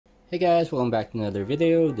Hey guys, welcome back to another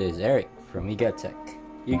video. This is Eric from MIDRANGE.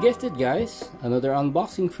 You guessed it guys, another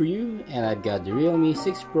unboxing for you, and I've got the Realme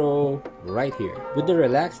 6 Pro right here. With the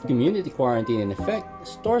relaxed community quarantine in effect,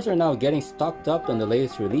 stores are now getting stocked up on the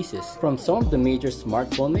latest releases from some of the major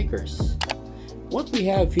smartphone makers. What we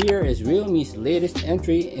have here is Realme's latest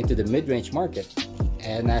entry into the mid-range market.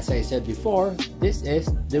 And as I said before, this is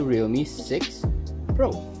the Realme 6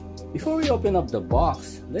 Pro. Before we open up the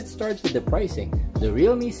box, let's start with the pricing. The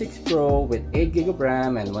Realme 6 Pro with 8GB of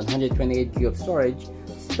RAM and 128GB of storage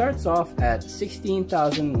starts off at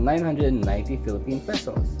 16,990 Philippine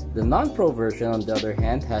pesos. The non-Pro version on the other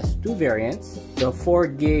hand has two variants. The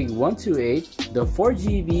 4GB 128, the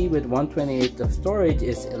 4GB with 128 of storage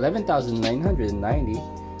is 11,990,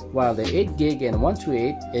 while the 8GB and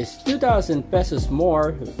 128 is 2,000 pesos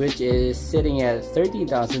more, which is sitting at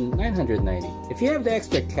 13,990. If you have the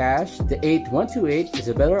extra cash, the 8128 is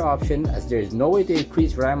a better option as there is no way to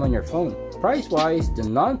increase RAM on your phone. Price-wise, the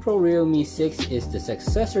non-Pro Realme 6 is the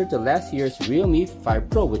successor to last year's Realme 5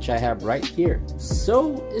 Pro, which I have right here.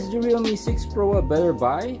 So, is the Realme 6 Pro a better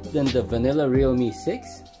buy than the vanilla Realme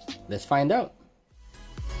 6? Let's find out.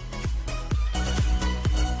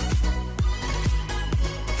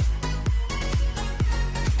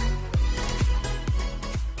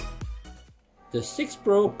 The 6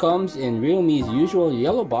 Pro comes in Realme's usual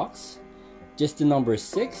yellow box, just the number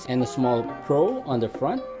 6 and a small Pro on the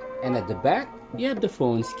front, and at the back, you have the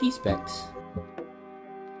phone's key specs.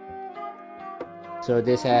 So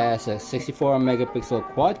this has a 64 megapixel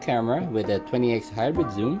quad camera with a 20x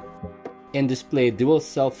hybrid zoom, in-display dual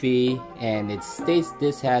selfie, and it states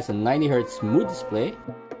this has a 90Hz smooth display,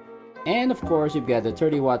 and of course you've got the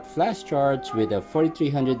 30-watt flash charge with a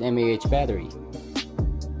 4300 mAh battery.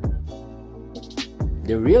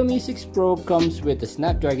 The Realme 6 Pro comes with the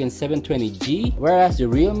Snapdragon 720G, whereas the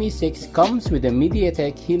Realme 6 comes with the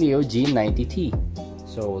MediaTek Helio G90T.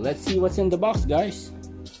 So let's see what's in the box guys.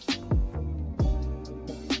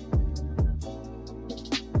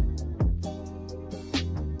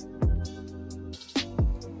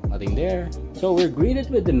 Nothing there. So we're greeted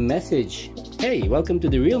with the message, hey, welcome to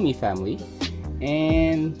the Realme family.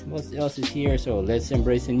 And what else is here? So let's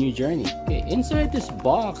embrace a new journey. Okay, inside this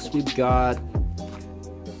box we've got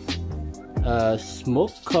a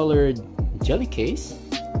smoke colored jelly case.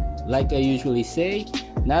 Like I usually say,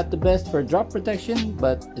 not the best for drop protection,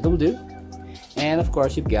 but it'll do. And of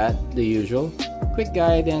course you've got the usual quick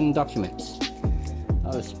guide and documents.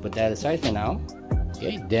 Let's put that aside for now.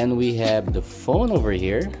 Okay, then we have the phone over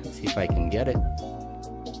here. Let's see if I can get it.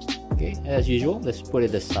 Okay, as usual, let's put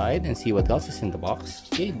it aside and see what else is in the box.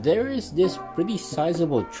 Okay, there is this pretty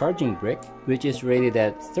sizable charging brick, which is rated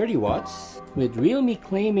at 30 watts, with Realme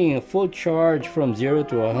claiming a full charge from 0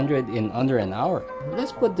 to 100 in under an hour.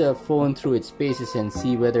 Let's put the phone through its paces and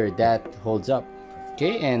see whether that holds up.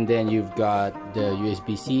 Okay, and then you've got the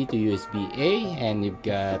USB-C to USB-A, and you've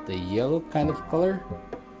got the yellow kind of color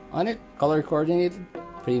on it, color coordinated,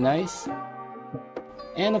 pretty nice.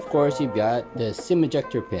 And of course you've got the SIM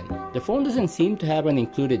ejector pin. The phone doesn't seem to have an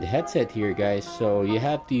included headset here guys, so you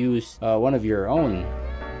have to use one of your own.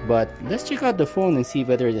 But let's check out the phone and see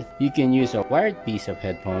whether you can use a wired piece of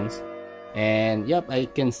headphones. And yep, I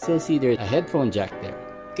can still see there's a headphone jack there.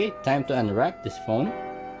 Okay, time to unwrap this phone.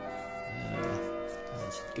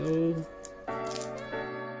 Let's go.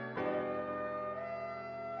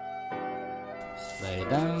 Slide it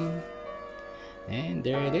down. And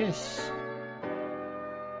there it is.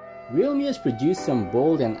 Realme has produced some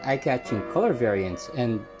bold and eye-catching color variants,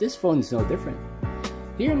 and this phone is no different.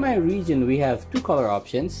 Here in my region we have two color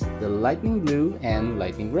options, the lightning blue and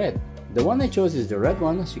lightning red. The one I chose is the red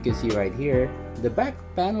one, as you can see right here. The back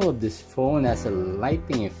panel of this phone has a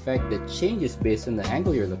lighting effect that changes based on the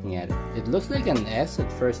angle you're looking at it. It looks like an S at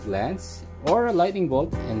first glance, or a lightning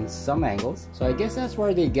bolt in some angles. So I guess that's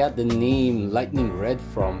where they got the name lightning red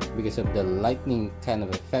from, because of the lightning kind of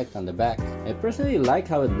effect on the back. I personally like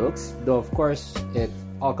how it looks, though of course it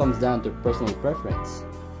all comes down to personal preference.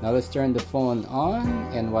 Now let's turn the phone on,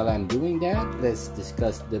 and while I'm doing that, let's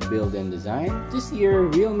discuss the build and design. This year,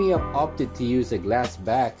 Realme opted to use a glass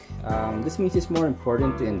back. This means it's more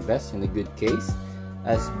important to invest in a good case,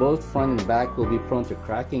 as both front and back will be prone to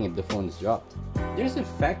cracking if the phone is dropped. There's a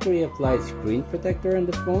factory applied screen protector on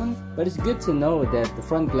the phone, but it's good to know that the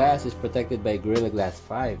front glass is protected by Gorilla Glass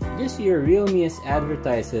 5. This year, Realme has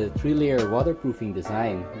advertised a 3-layer waterproofing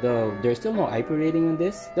design, though there's still no IP rating on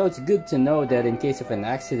this. Though it's good to know that in case of an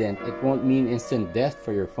accident, it won't mean instant death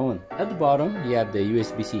for your phone. At the bottom, you have the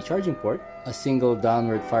USB-C charging port, a single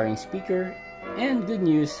downward firing speaker, And good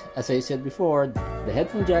news, as I said before, the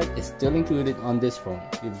headphone jack is still included on this phone.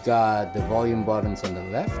 You've got the volume buttons on the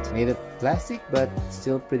left, made of plastic but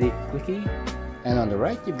still pretty clicky. And on the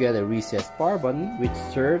right, you've got a recessed power button which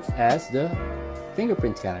serves as the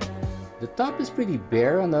fingerprint scanner. The top is pretty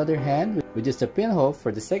bare on the other hand, with just a pinhole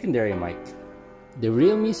for the secondary mic. The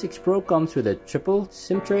Realme 6 Pro comes with a triple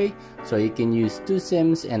SIM tray, so you can use 2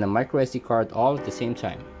 SIMs and a microSD card all at the same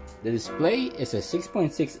time. The display is a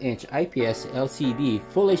 6.6-inch IPS LCD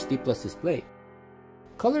Full HD Plus display.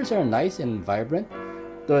 Colors are nice and vibrant,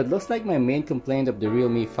 though it looks like my main complaint of the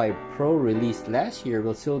Realme 5 Pro released last year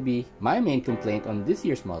will still be my main complaint on this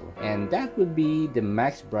year's model, and that would be the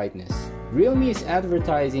max brightness. Realme is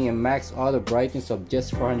advertising a max auto brightness of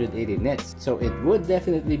just 480 nits, so it would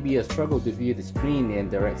definitely be a struggle to view the screen in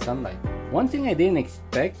direct sunlight. One thing I didn't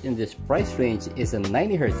expect in this price range is a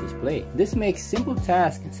 90Hz display. This makes simple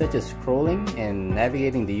tasks such as scrolling and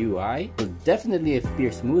navigating the UI will definitely appear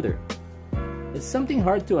smoother. It's something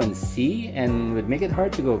hard to unsee and would make it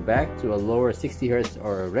hard to go back to a lower 60Hz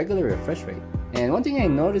or a regular refresh rate. And one thing I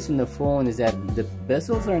noticed in the phone is that the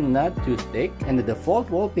bezels are not too thick and the default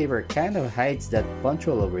wallpaper kind of hides that punch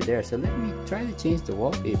hole over there. So let me try to change the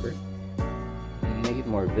wallpaper and make it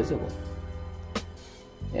more visible.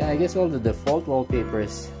 Yeah, I guess all the default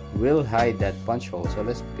wallpapers will hide that punch hole. So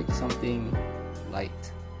let's pick something light.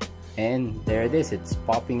 And there it is, it's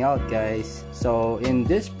popping out, guys. So in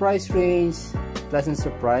this price range, pleasant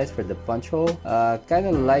surprise for the punch hole. Kind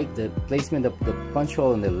of like the placement of the punch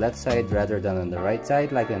hole on the left side rather than on the right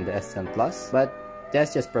side like on the S10 Plus, but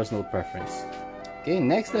that's just personal preference. Okay,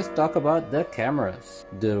 next let's talk about the cameras.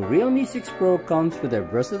 The Realme 6 Pro comes with a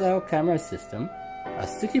versatile camera system, a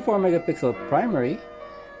 64 megapixel primary,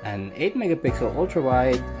 an 8 megapixel ultra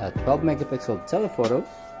wide, a 12 megapixel telephoto,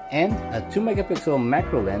 and a 2 megapixel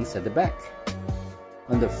macro lens at the back.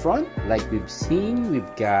 On the front, like we've seen,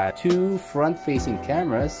 we've got 2 front-facing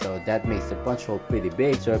cameras, so that makes the punch hole pretty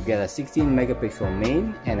big. So I've got a 16 megapixel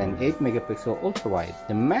main and an 8 megapixel ultra wide.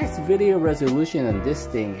 The max video resolution on this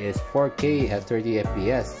thing is 4K at 30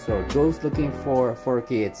 FPS, so those looking for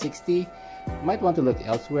 4K at 60 might want to look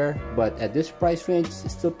elsewhere, but at this price range,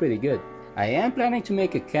 it's still pretty good. I am planning to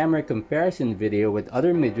make a camera comparison video with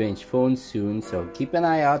other mid-range phones soon, so keep an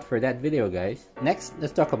eye out for that video, guys. Next,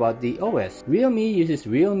 let's talk about the OS. Realme uses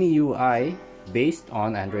Realme UI based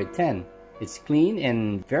on Android 10. It's clean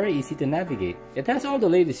and very easy to navigate. It has all the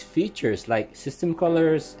latest features like system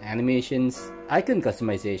colors, animations, icon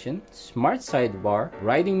customization, smart sidebar,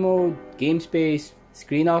 riding mode, game space,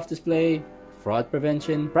 screen off display, fraud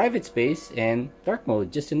prevention, private space, and dark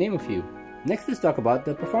mode, just to name a few. Next, let's talk about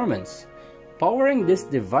the performance. Powering this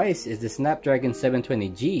device is the Snapdragon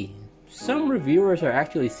 720G. Some reviewers are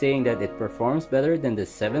actually saying that it performs better than the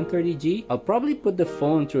 730G. I'll probably put the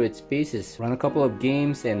phone through its paces, run a couple of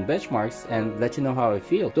games and benchmarks, and let you know how I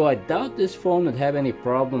feel. Though I doubt this phone would have any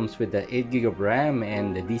problems with the 8GB of RAM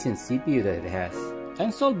and the decent CPU that it has. I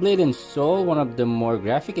installed Blade and Soul, one of the more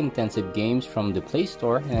graphic intensive games from the Play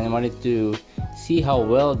Store, and I wanted to see how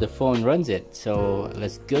well the phone runs it. So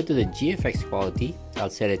let's go to the GFX quality. I'll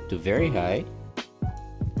set it to very high.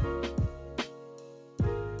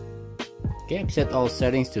 Okay, I've set all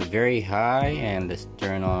settings to very high, and let's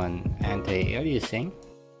turn on anti-aliasing.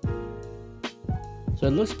 So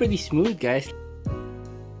it looks pretty smooth, guys.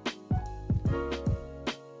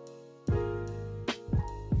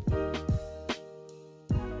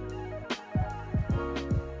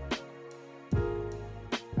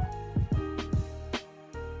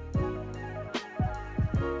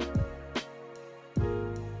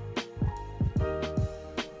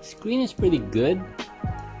 Screen is pretty good.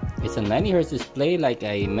 It's a 90Hz display like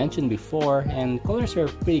I mentioned before, and colors are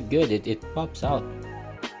pretty good. It pops out.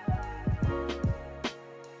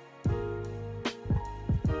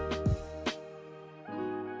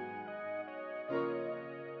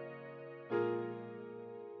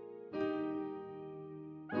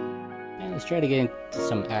 And let's try to get into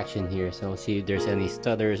some action here. So see if there's any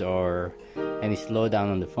stutters or any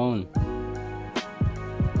slowdown on the phone.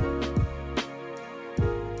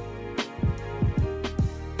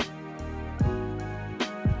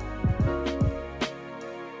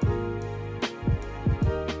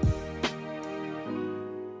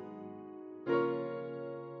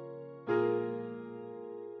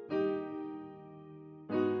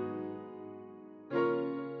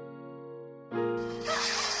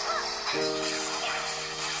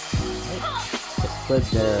 Put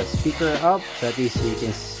the speaker up so at least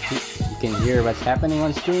you can hear what's happening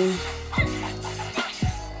on screen.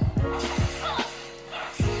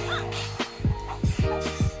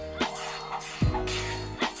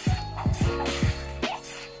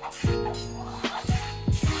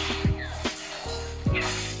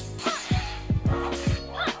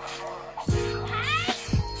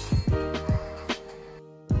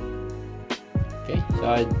 So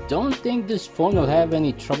I don't think this phone will have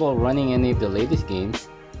any trouble running any of the latest games.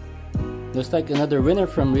 Looks like another winner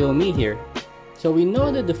from Realme here. So we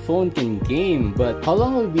know that the phone can game, but how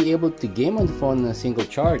long will we be able to game on the phone in a single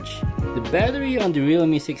charge? The battery on the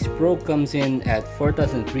Realme 6 Pro comes in at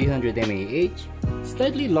 4300 mAh,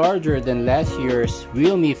 slightly larger than last year's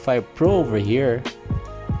Realme 5 Pro over here.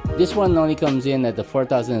 This one only comes in at the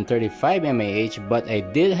 4035 mAh, but I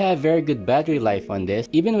did have very good battery life on this.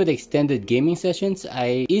 Even with extended gaming sessions,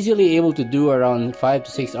 I easily able to do around 5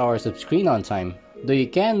 to 6 hours of screen on time. Though you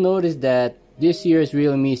can notice that this year's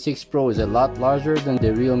Realme 6 Pro is a lot larger than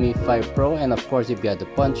the Realme 5 Pro, and of course you've got the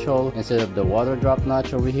punch hole instead of the water drop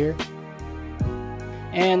notch over here.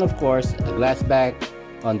 And of course a glass back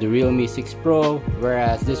on the Realme 6 Pro,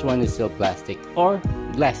 whereas this one is still plastic or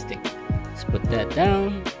glastic. Let's put that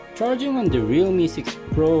down. Charging on the Realme 6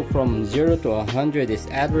 Pro from 0 to 100 is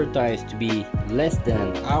advertised to be less than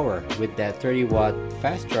an hour with that 30-watt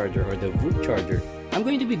fast charger or the VOOC charger. I'm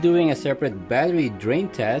going to be doing a separate battery drain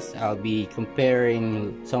test. I'll be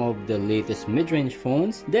comparing some of the latest mid-range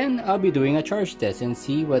phones. Then I'll be doing a charge test and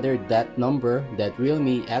see whether that number that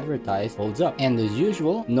Realme advertised holds up. And as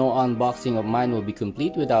usual, no unboxing of mine will be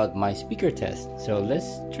complete without my speaker test. So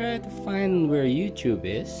let's try to find where YouTube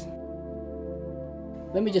is.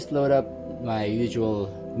 Let me just load up my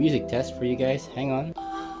usual music test for you guys. Hang on.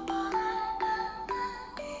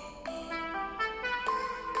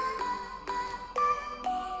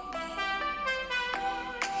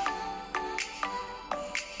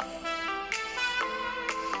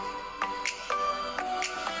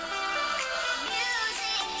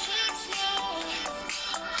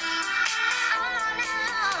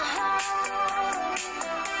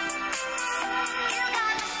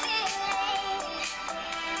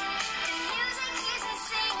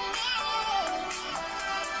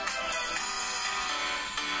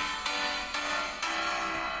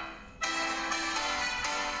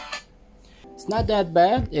 It's not that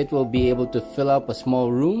bad. It will be able to fill up a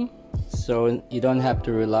small room, so you don't have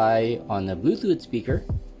to rely on a Bluetooth speaker.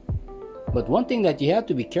 But one thing that you have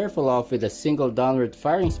to be careful of with a single downward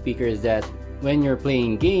firing speaker is that when you're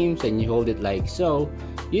playing games and you hold it like so,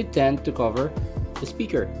 you tend to cover the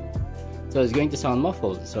speaker. So it's going to sound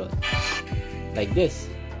muffled, so like this.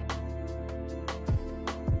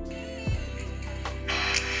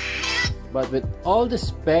 But with all the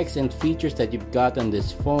specs and features that you've got on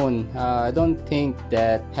this phone, I don't think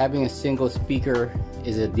that having a single speaker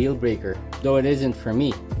is a deal breaker, though it isn't for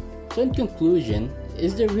me. So in conclusion,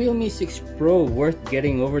 is the Realme 6 Pro worth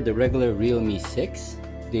getting over the regular Realme 6?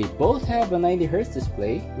 They both have a 90Hz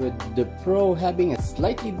display, with the Pro having a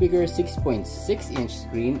slightly bigger 6.6-inch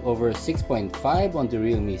screen over 6.5 on the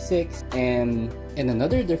Realme 6, and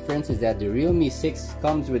another difference is that the Realme 6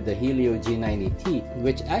 comes with the Helio G90T,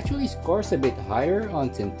 which actually scores a bit higher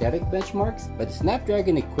on synthetic benchmarks, but the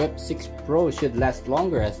Snapdragon-equipped 6 Pro should last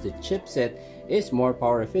longer as the chipset is more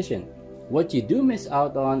power efficient. What you do miss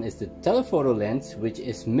out on is the telephoto lens, which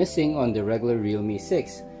is missing on the regular Realme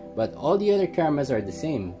 6. But all the other cameras are the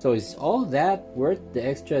same. So is all that worth the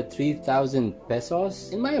extra 3,000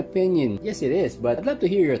 pesos? In my opinion, yes it is, but I'd love to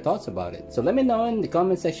hear your thoughts about it. So let me know in the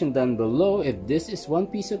comment section down below if this is one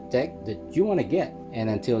piece of tech that you want to get. And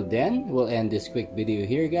until then, we'll end this quick video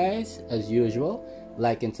here guys. As usual,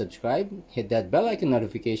 like and subscribe, hit that bell icon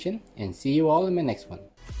notification, and see you all in my next one.